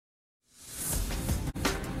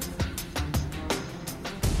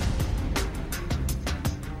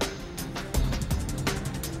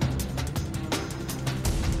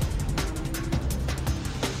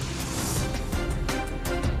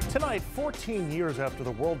14 years after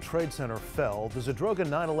the World Trade Center fell, the Zadroga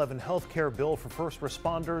 9/11 health care bill for first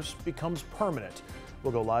responders becomes permanent.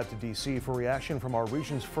 We'll go live to D.C. for reaction from our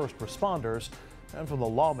region's first responders and from the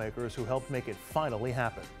lawmakers who helped make it finally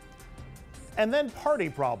happen. And then party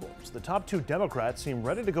problems. The top two Democrats seem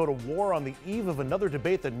ready to go to war on the eve of another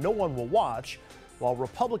debate that no one will watch, while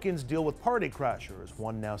Republicans deal with party crashers,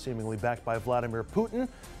 one now seemingly backed by Vladimir Putin,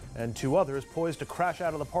 and two others poised to crash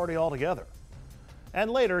out of the party altogether. And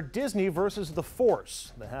later, Disney versus the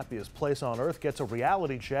Force. The happiest place on Earth gets a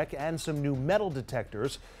reality check and some new metal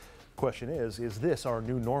detectors. Question is this our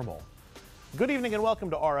new normal? Good evening and welcome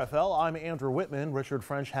to RFL. I'm Andrew Whitman. Richard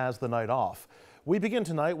French has the night off. We begin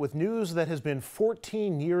tonight with news that has been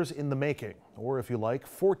 14 years in the making, or if you like,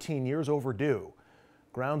 14 years overdue.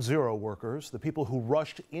 Ground Zero workers, the people who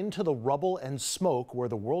rushed into the rubble and smoke where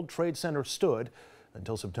the World Trade Center stood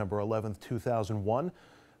until September 11, 2001,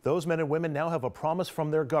 those men and women now have a promise from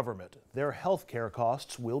their government. Their health care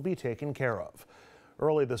costs will be taken care of.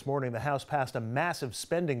 Early this morning, the House passed a massive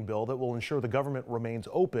spending bill that will ensure the government remains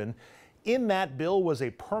open. In that bill was a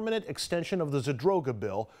permanent extension of the Zadroga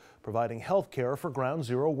bill, providing health care for Ground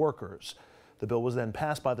Zero workers. The bill was then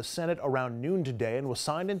passed by the Senate around noon today and was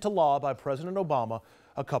signed into law by President Obama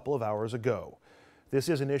a couple of hours ago. This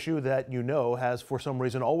is an issue that you know has for some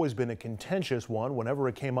reason always been a contentious one whenever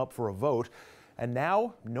it came up for a vote. And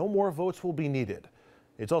now, no more votes will be needed.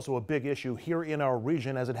 It's also a big issue here in our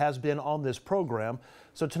region, as it has been on this program.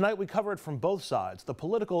 So tonight we cover it from both sides, the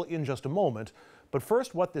political in just a moment. But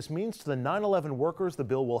first, what this means to the 9/11 workers the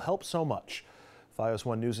bill will help so much. FiOS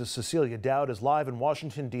 1 News' Cecilia Dowd is live in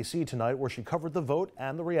Washington, D.C. tonight, where she covered the vote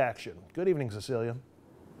and the reaction. Good evening, Cecilia.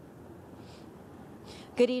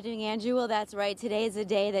 Good evening, Andrew. Well, that's right. Today is a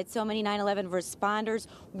day that so many 9/11 responders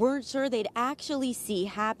weren't sure they'd actually see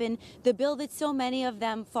happen. The bill that so many of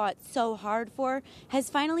them fought so hard for has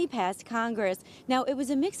finally passed Congress. Now, it was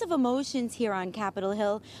a mix of emotions here on Capitol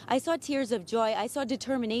Hill. I saw tears of joy, I saw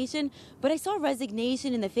determination, but I saw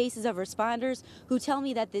resignation in the faces of responders who tell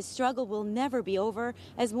me that this struggle will never be over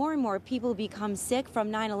as more and more people become sick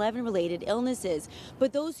from 9/11 related illnesses.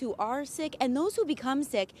 But those who are sick and those who become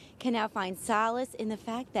sick can now find solace in the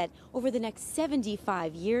fact that over the next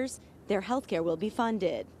 75 years, their health care will be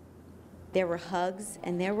funded. There were hugs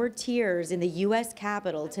and there were tears in the U.S.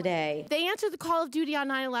 Capitol today. They answered the call of duty on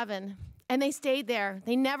 9/11, and they stayed there.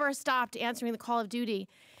 They never stopped answering the call of duty.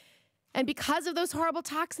 And because of those horrible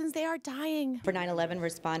toxins, they are dying. For 9/11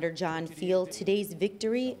 responder John Field, today's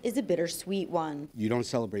victory is a bittersweet one. You don't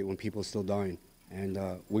celebrate when people are still dying. And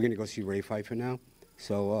we're going to go see Ray Pfeiffer now.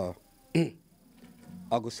 So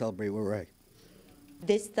I'll go celebrate with Ray.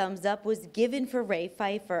 This thumbs up was given for Ray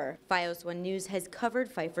Pfeiffer. FiOS 1 News has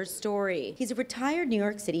covered Pfeiffer's story. He's a retired New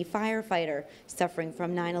York City firefighter suffering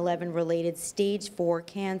from 9/11 related stage 4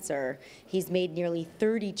 cancer. He's made nearly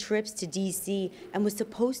 30 trips to D.C. and was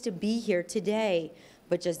supposed to be here today.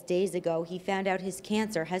 But just days ago, he found out his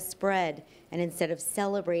cancer has spread. And instead of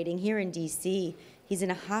celebrating here in D.C., he's in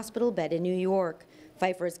a hospital bed in New York.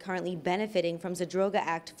 Pfeiffer is currently benefiting from Zadroga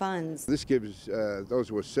Act funds. This gives those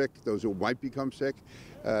who are sick, those who might become sick,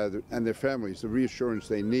 and their families the reassurance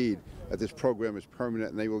they need that this program is permanent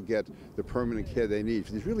and they will get the permanent care they need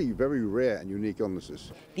for these really very rare and unique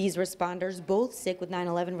illnesses. These responders, both sick with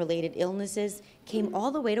 9/11 related illnesses, came all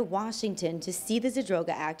the way to Washington to see the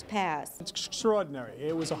Zadroga Act pass. It's extraordinary.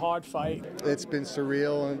 It was a hard fight. It's been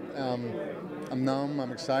surreal. I'm numb.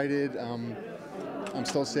 I'm excited. I'm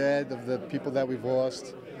still sad of the people that we've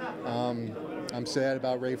lost. I'm sad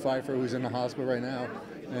about Ray Pfeiffer, who's in the hospital right now.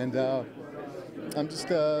 And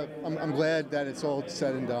I'm glad that it's all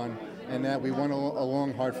said and done and that we won a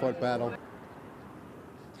long, hard-fought battle.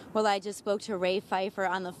 Well, I just spoke to Ray Pfeiffer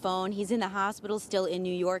on the phone. He's in the hospital still in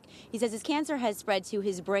New York. He says his cancer has spread to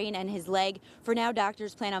his brain and his leg. For now,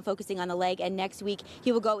 doctors plan on focusing on the leg, and next week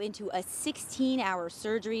he will go into a 16-hour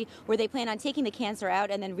surgery where they plan on taking the cancer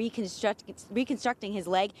out and then reconstructing his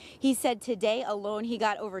leg. He said today alone he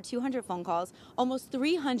got over 200 phone calls, almost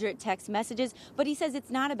 300 text messages, but he says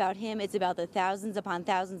it's not about him, it's about the thousands upon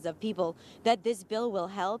thousands of people that this bill will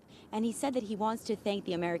help. And he said that he wants to thank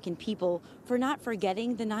the American people for not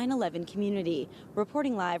forgetting the 9/11 community.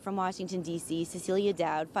 Reporting live from Washington, D.C., Cecilia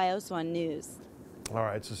Dowd, FiOS 1 News. All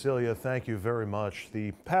right, Cecilia, thank you very much.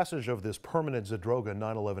 The passage of this permanent Zadroga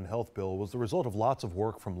 9/11 health bill was the result of lots of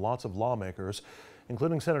work from lots of lawmakers,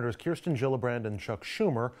 including Senators Kirsten Gillibrand and Chuck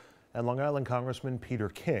Schumer and Long Island Congressman Peter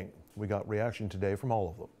King. We got reaction today from all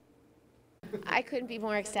of them. I couldn't be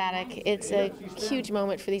more ecstatic. It's a huge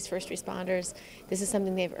moment for these first responders. This is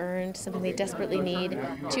something they've earned, something they desperately need.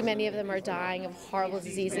 Too many of them are dying of horrible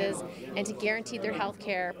diseases, and to guarantee their health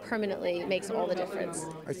care permanently makes all the difference.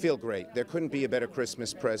 I feel great. There couldn't be a better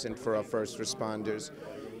Christmas present for our first responders.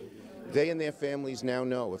 They and their families now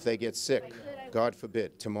know if they get sick, God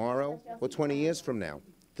forbid, tomorrow or 20 years from now,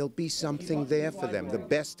 there'll be something there for them, the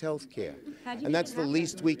best health care. And that's the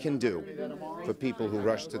least we can do for people who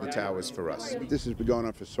rush to the towers for us. This has been going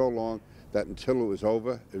on for so long that until it was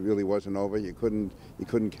over, it really wasn't over. You couldn't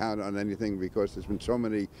count on anything because there's been so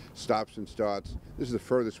many stops and starts. This is the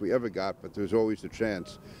furthest we ever got, but there's always the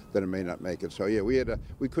chance that it may not make it. So yeah,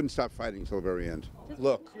 we couldn't stop fighting until the very end.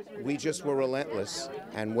 Look, we just were relentless,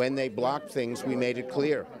 and when they blocked things, we made it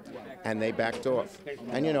clear, and they backed off.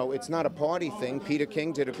 And you know, it's not a party thing. Peter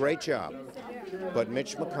King did a great job. But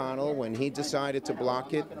Mitch McConnell, when he decided to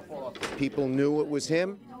block it, people knew it was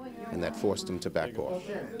him, and that forced him to back off.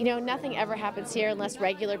 You know, nothing ever happens here unless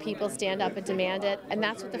regular people stand up and demand it, and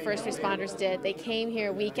that's what the first responders did. They came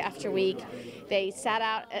here week after week. They sat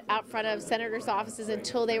out front of senators' offices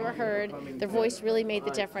until they were heard. Their voice really made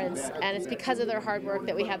the difference, and it's because of their hard work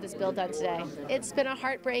that we have this bill done today. It's been a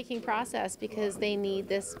heartbreaking process because they need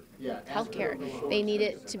this health care. They need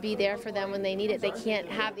it to be there for them when they need it. They can't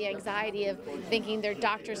have the anxiety of thinking their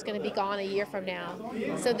doctor's going to be gone a year from now.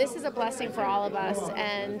 So this is a blessing for all of us,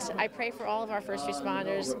 and I pray for all of our first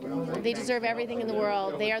responders. They deserve everything in the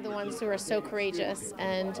world. They are the ones who are so courageous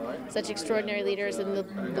and such extraordinary leaders, and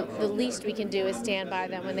the least we can do is stand by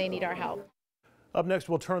them when they need our help. Up next,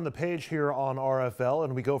 we'll turn the page here on RFL,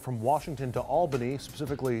 and we go from Washington to Albany,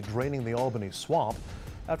 specifically draining the Albany swamp.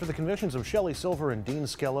 After the convictions of Shelley Silver and Dean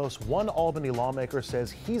Skelos, one Albany lawmaker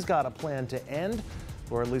says he's got a plan to end,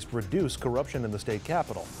 or at least reduce, corruption in the state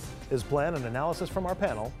capitol. His plan and analysis from our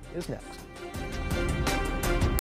panel is next.